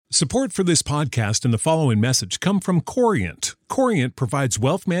Support for this podcast and the following message come from Corient. Corient provides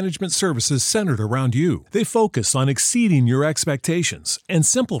wealth management services centered around you. They focus on exceeding your expectations and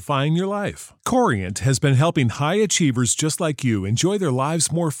simplifying your life. Corient has been helping high achievers just like you enjoy their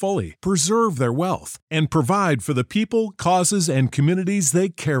lives more fully, preserve their wealth, and provide for the people, causes, and communities they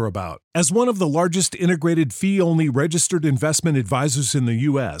care about. As one of the largest integrated fee-only registered investment advisors in the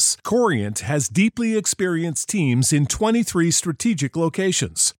U.S., Corient has deeply experienced teams in 23 strategic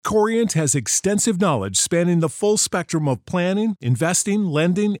locations. Corient has extensive knowledge spanning the full spectrum of planning, investing,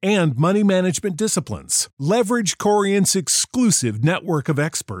 lending, and money management disciplines. Leverage Corient's exclusive network of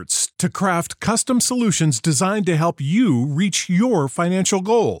experts to craft custom solutions designed to help you reach your financial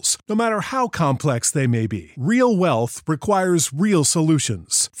goals, no matter how complex they may be. Real wealth requires real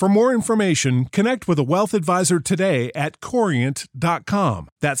solutions. For more information, connect with a wealth advisor today at Corient.com.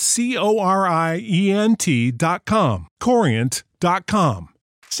 That's Corient.com. Corient.com.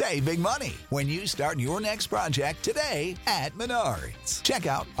 Save big money when you start your next project today at Menards. Check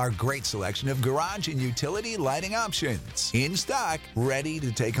out our great selection of garage and utility lighting options. In stock, ready to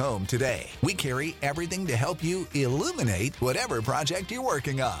take home today. We carry everything to help you illuminate whatever project you're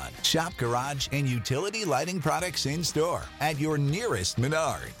working on. Shop garage and utility lighting products in store at your nearest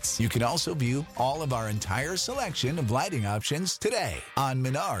Menards. You can also view all of our entire selection of lighting options today on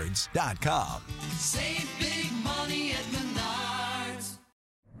Menards.com. Save big money at Menards.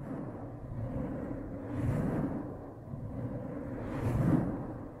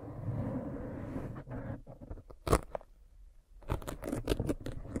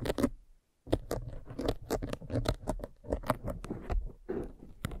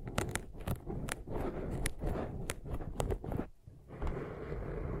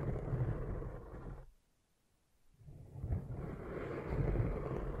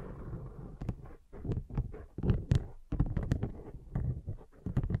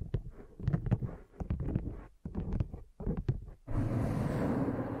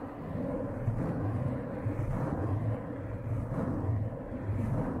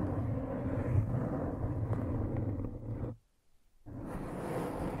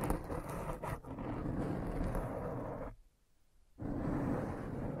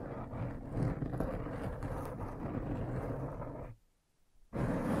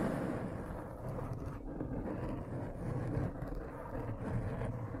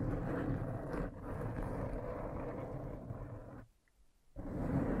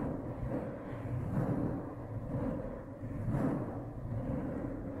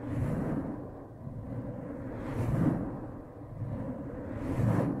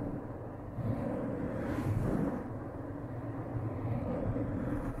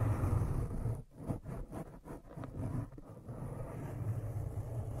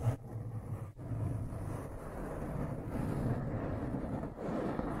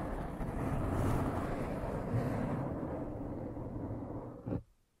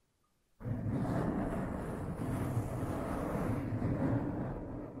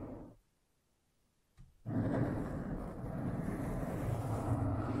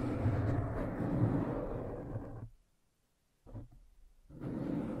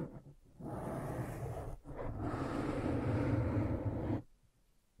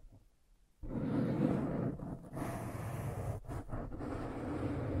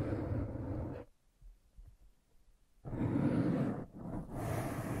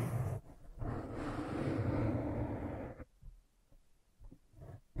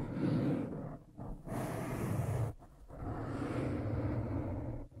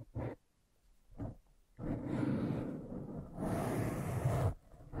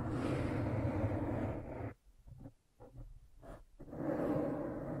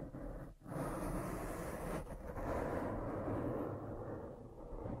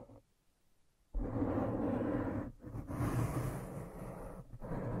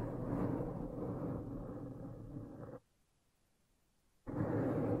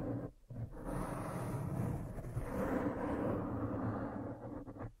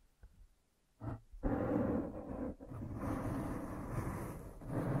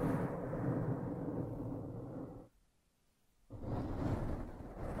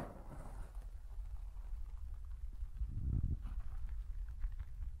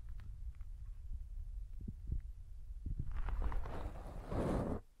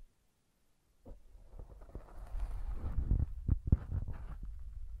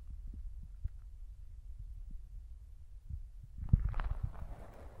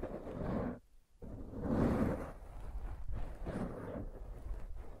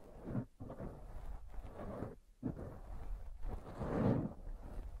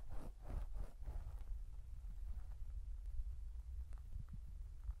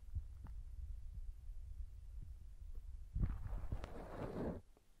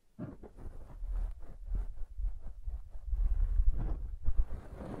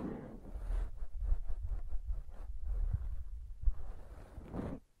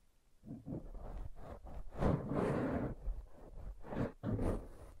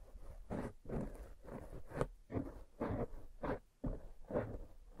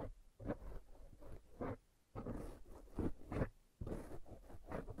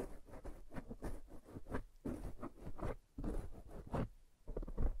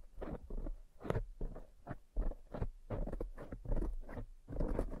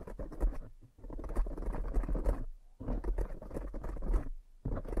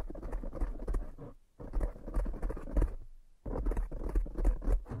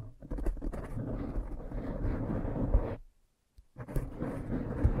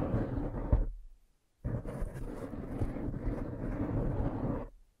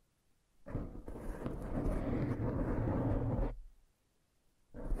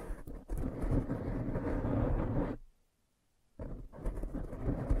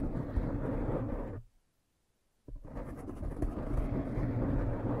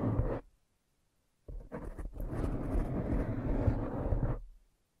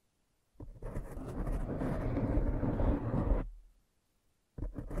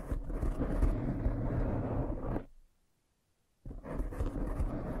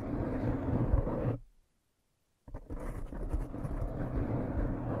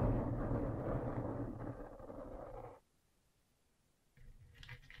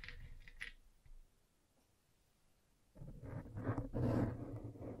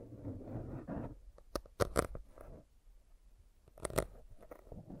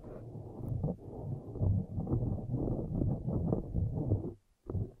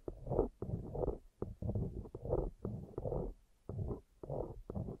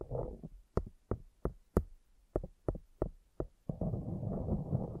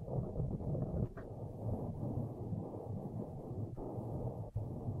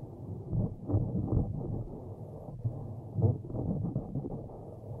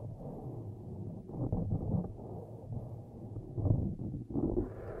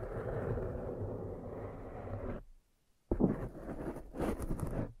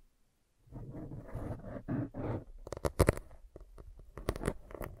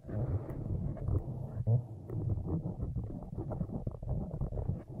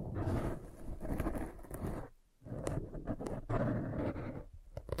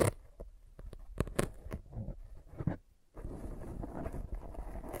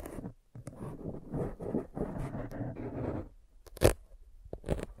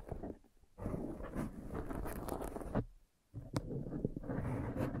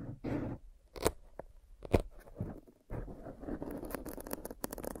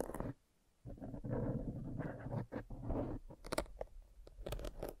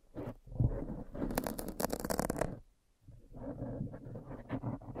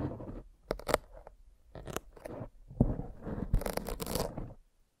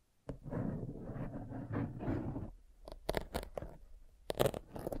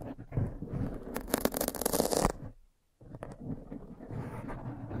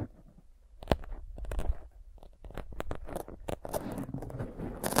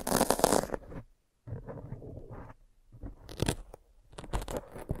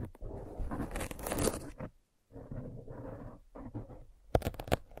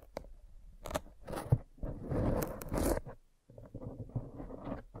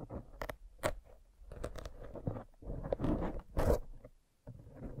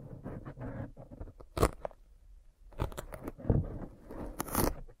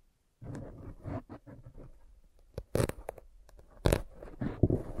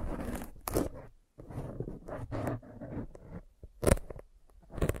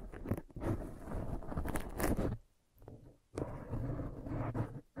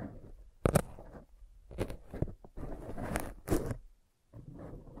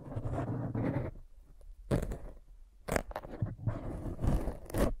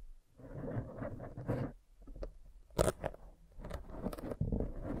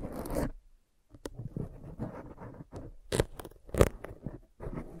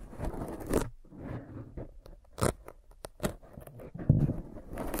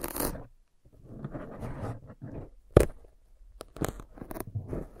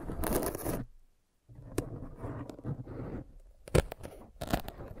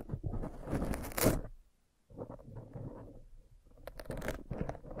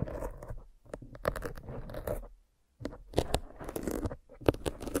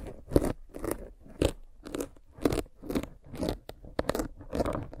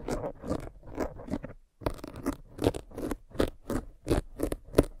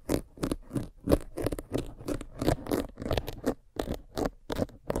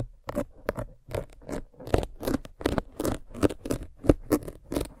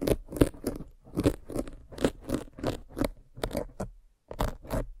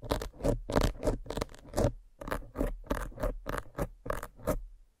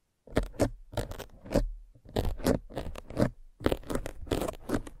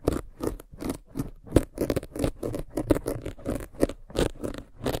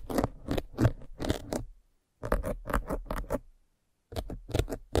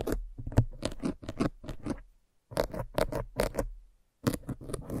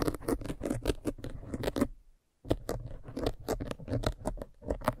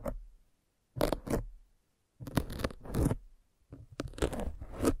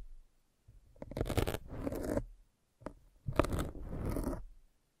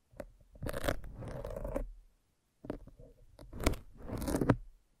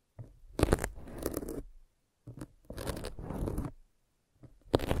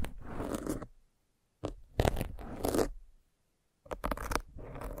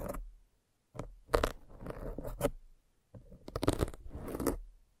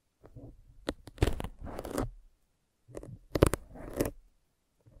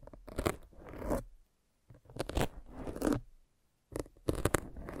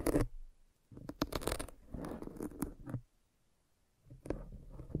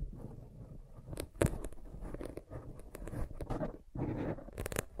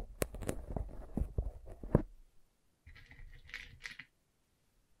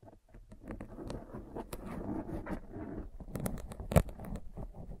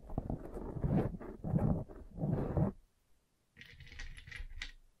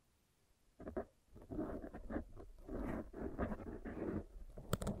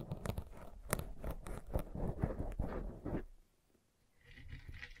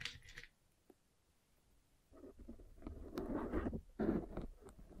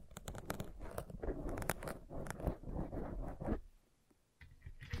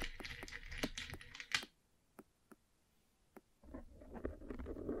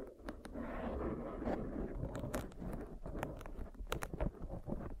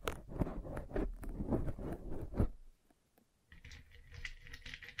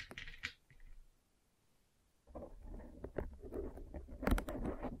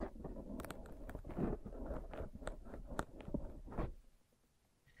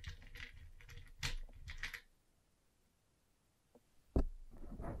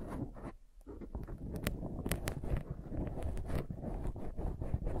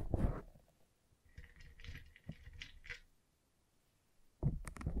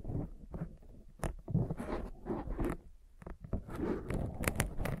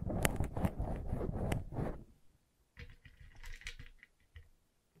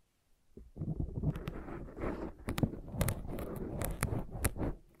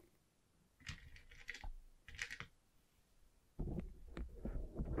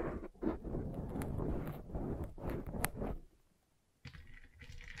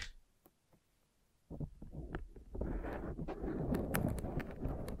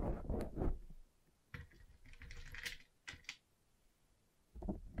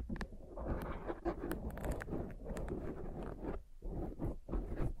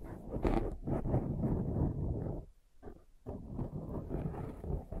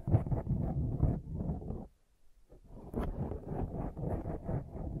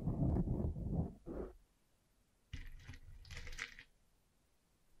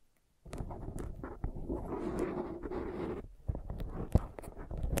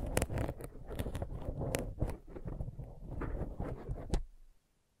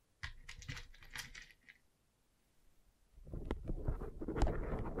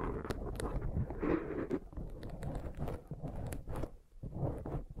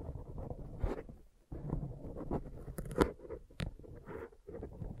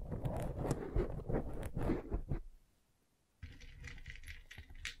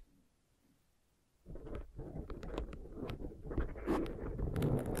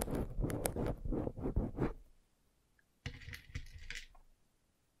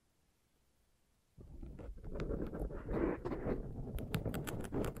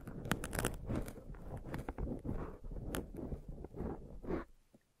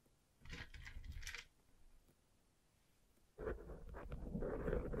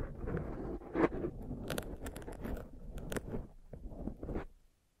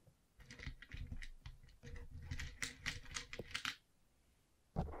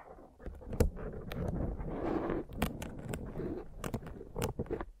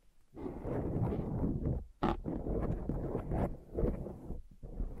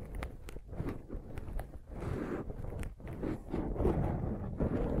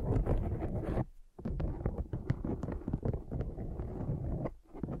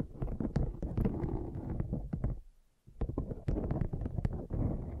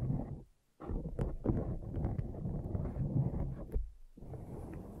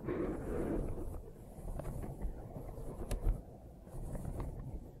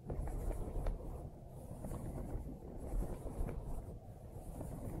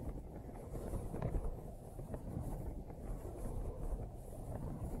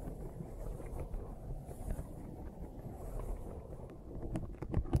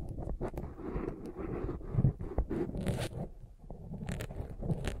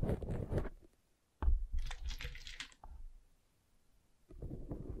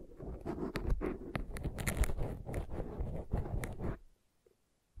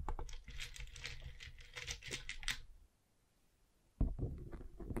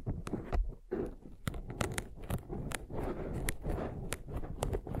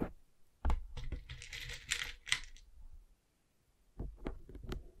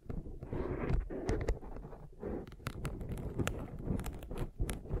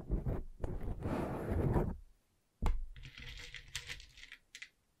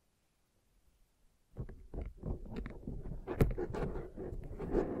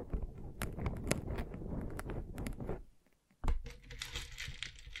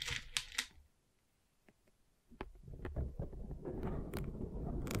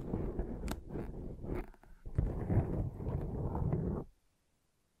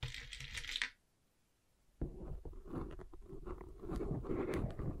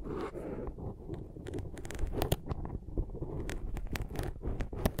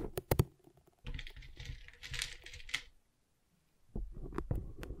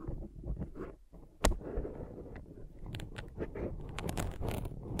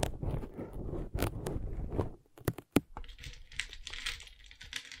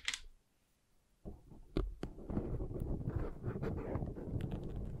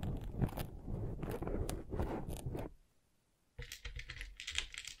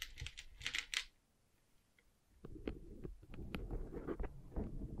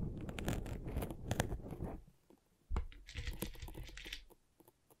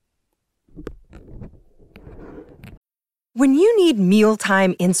 When you need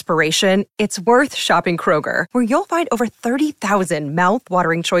mealtime inspiration, it's worth shopping Kroger, where you'll find over 30,000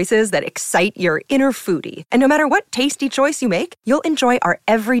 mouth-watering choices that excite your inner foodie. And no matter what tasty choice you make, you'll enjoy our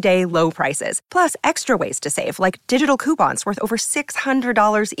everyday low prices, plus extra ways to save, like digital coupons worth over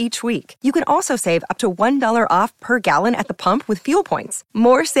 $600 each week. You can also save up to $1 off per gallon at the pump with fuel points.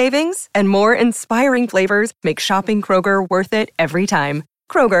 More savings and more inspiring flavors make shopping Kroger worth it every time.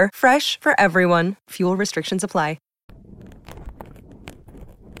 Kroger, fresh for everyone. Fuel restrictions apply.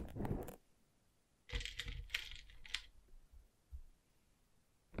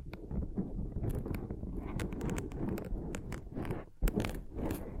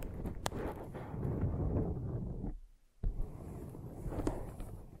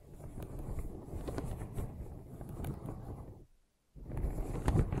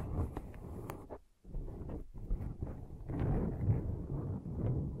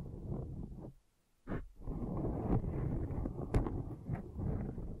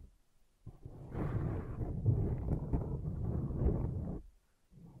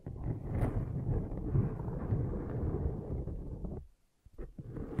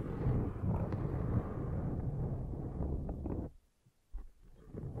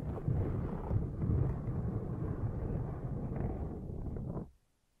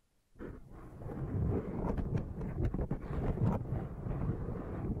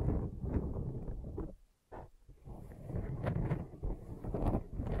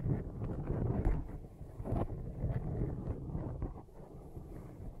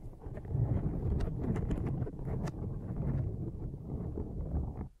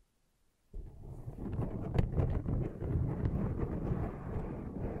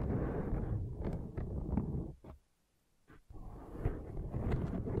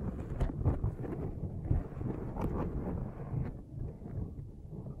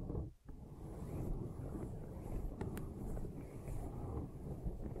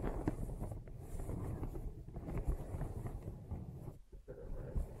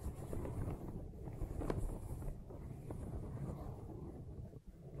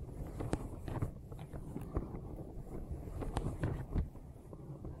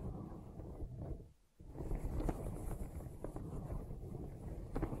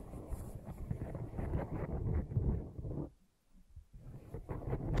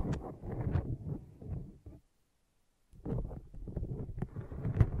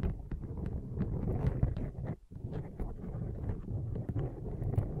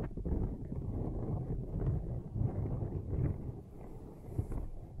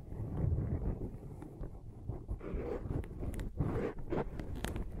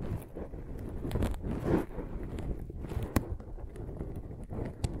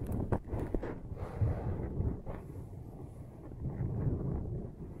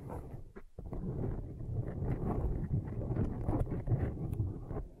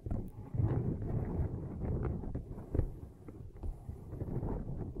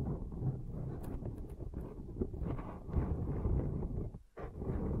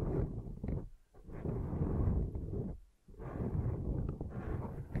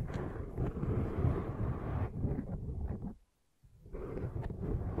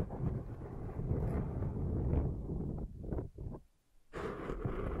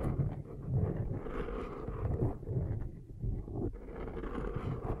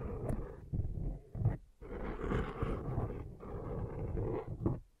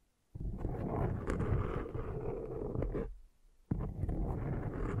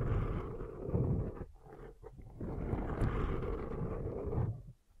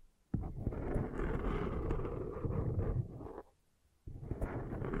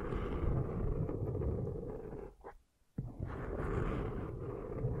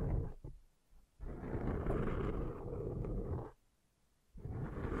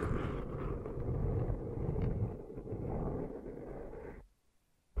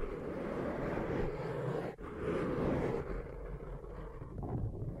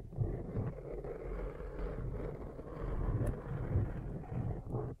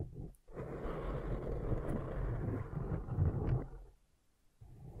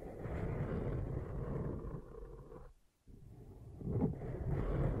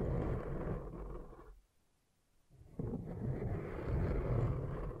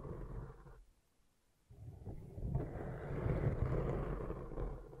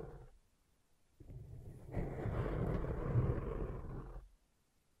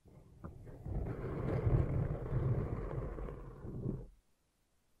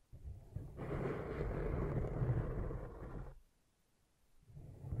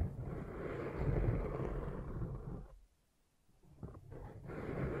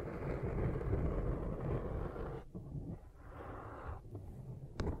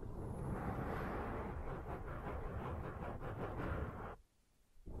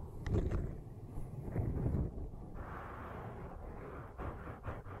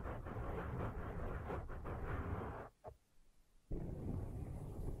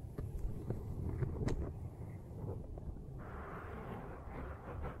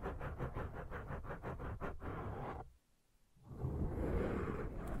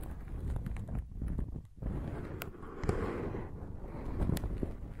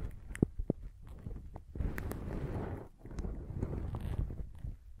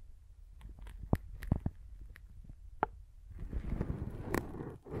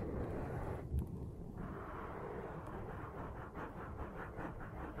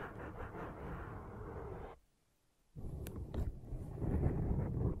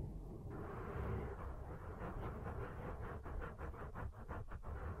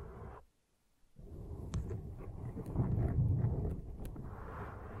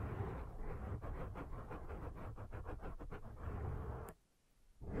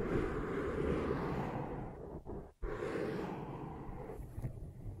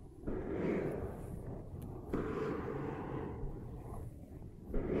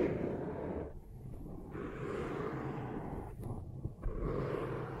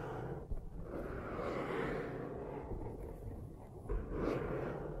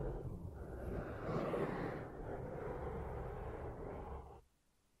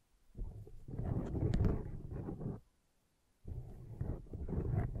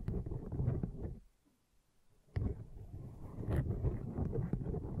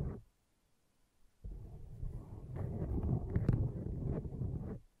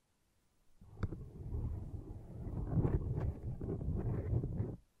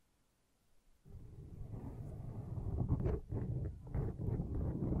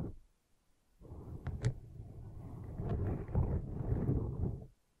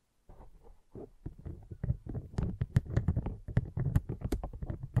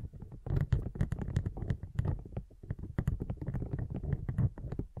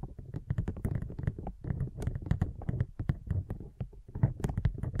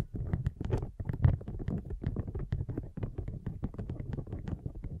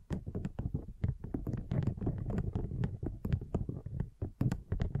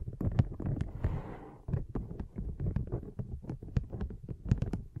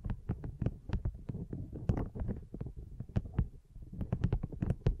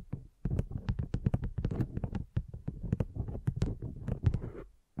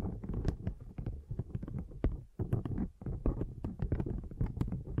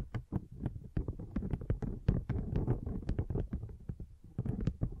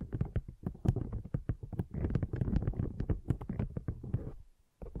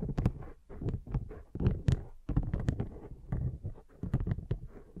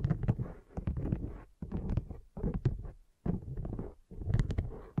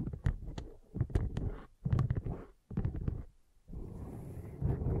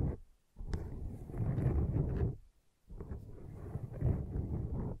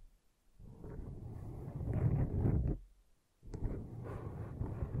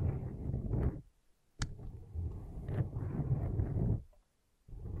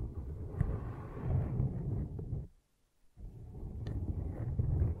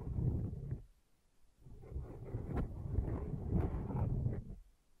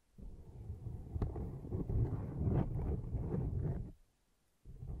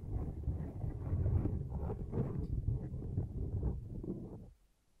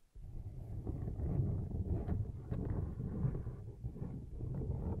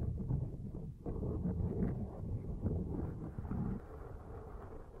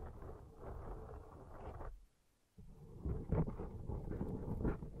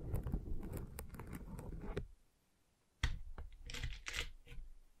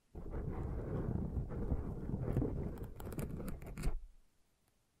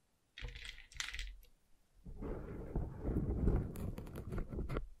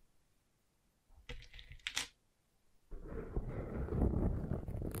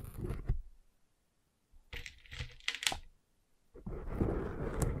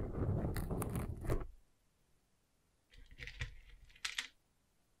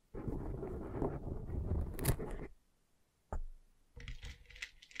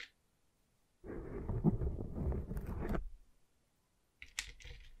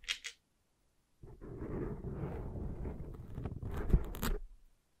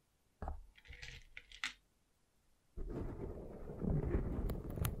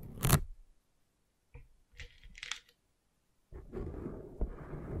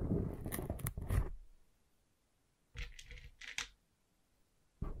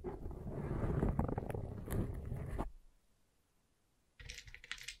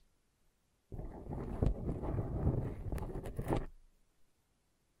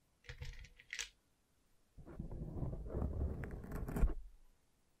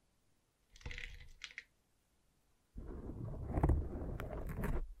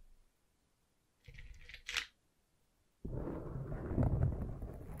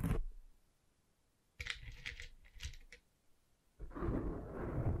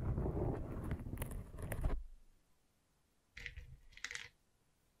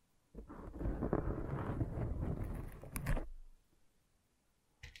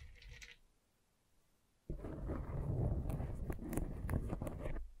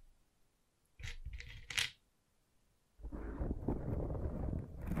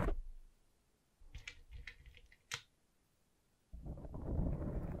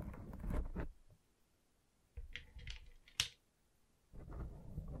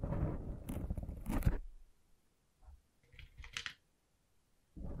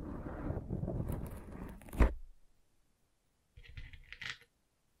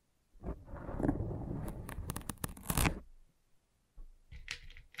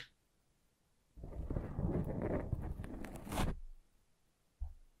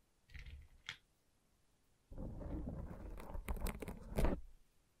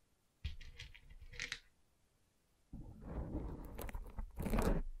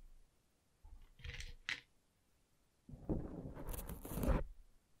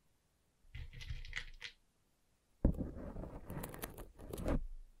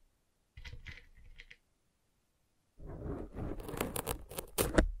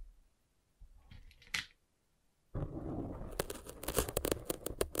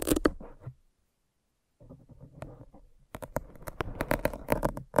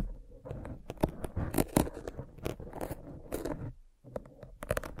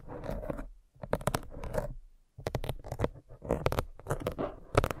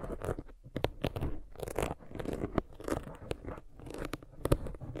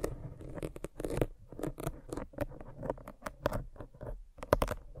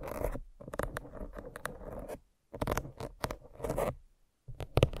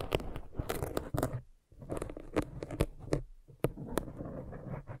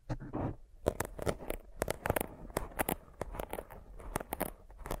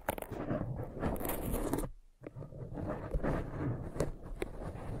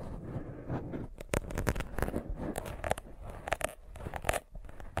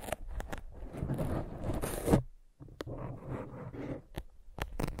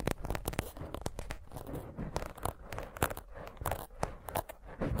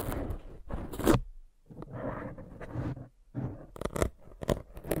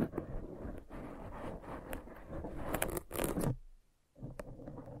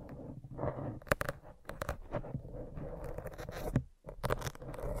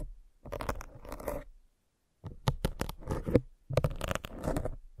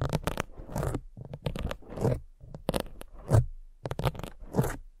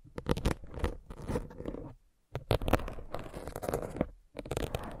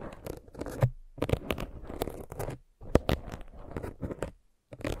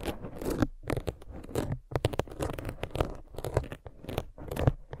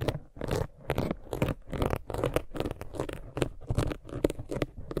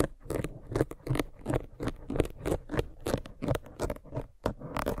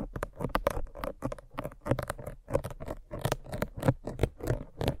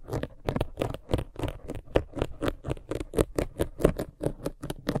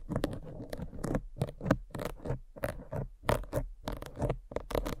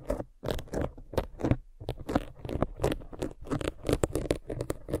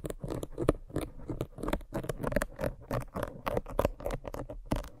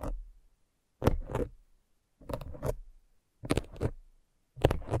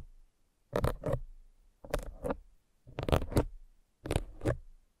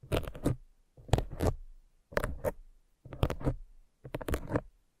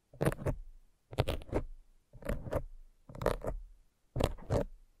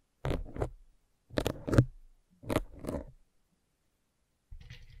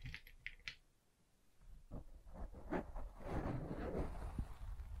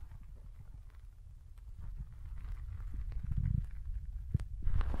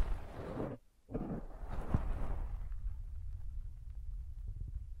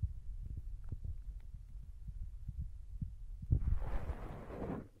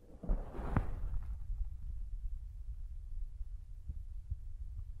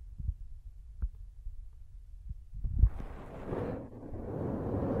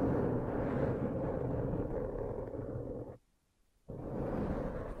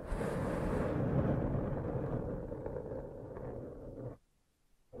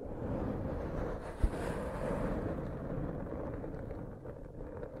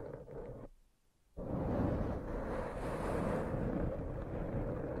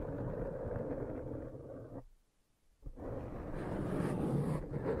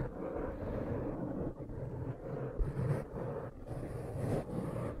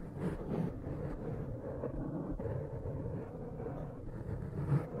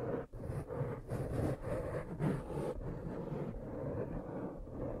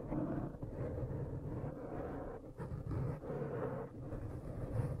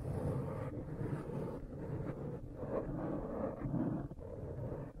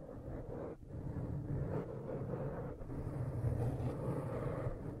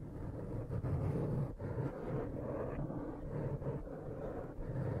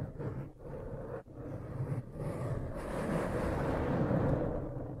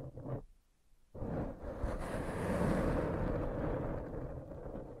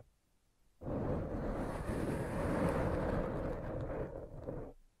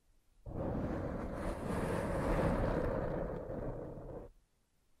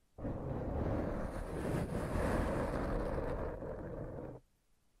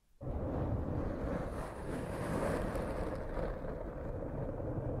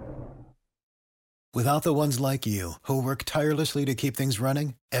 Without the ones like you, who work tirelessly to keep things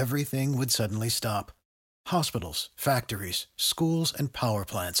running, everything would suddenly stop. Hospitals, factories, schools, and power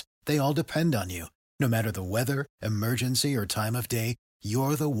plants, they all depend on you. No matter the weather, emergency, or time of day,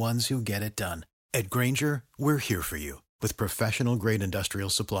 you're the ones who get it done. At Grainger, we're here for you with professional-grade industrial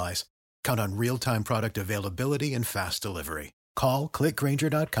supplies. Count on real-time product availability and fast delivery. Call, click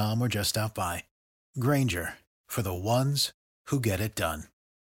Grainger.com, or just stop by. Grainger, for the ones who get it done.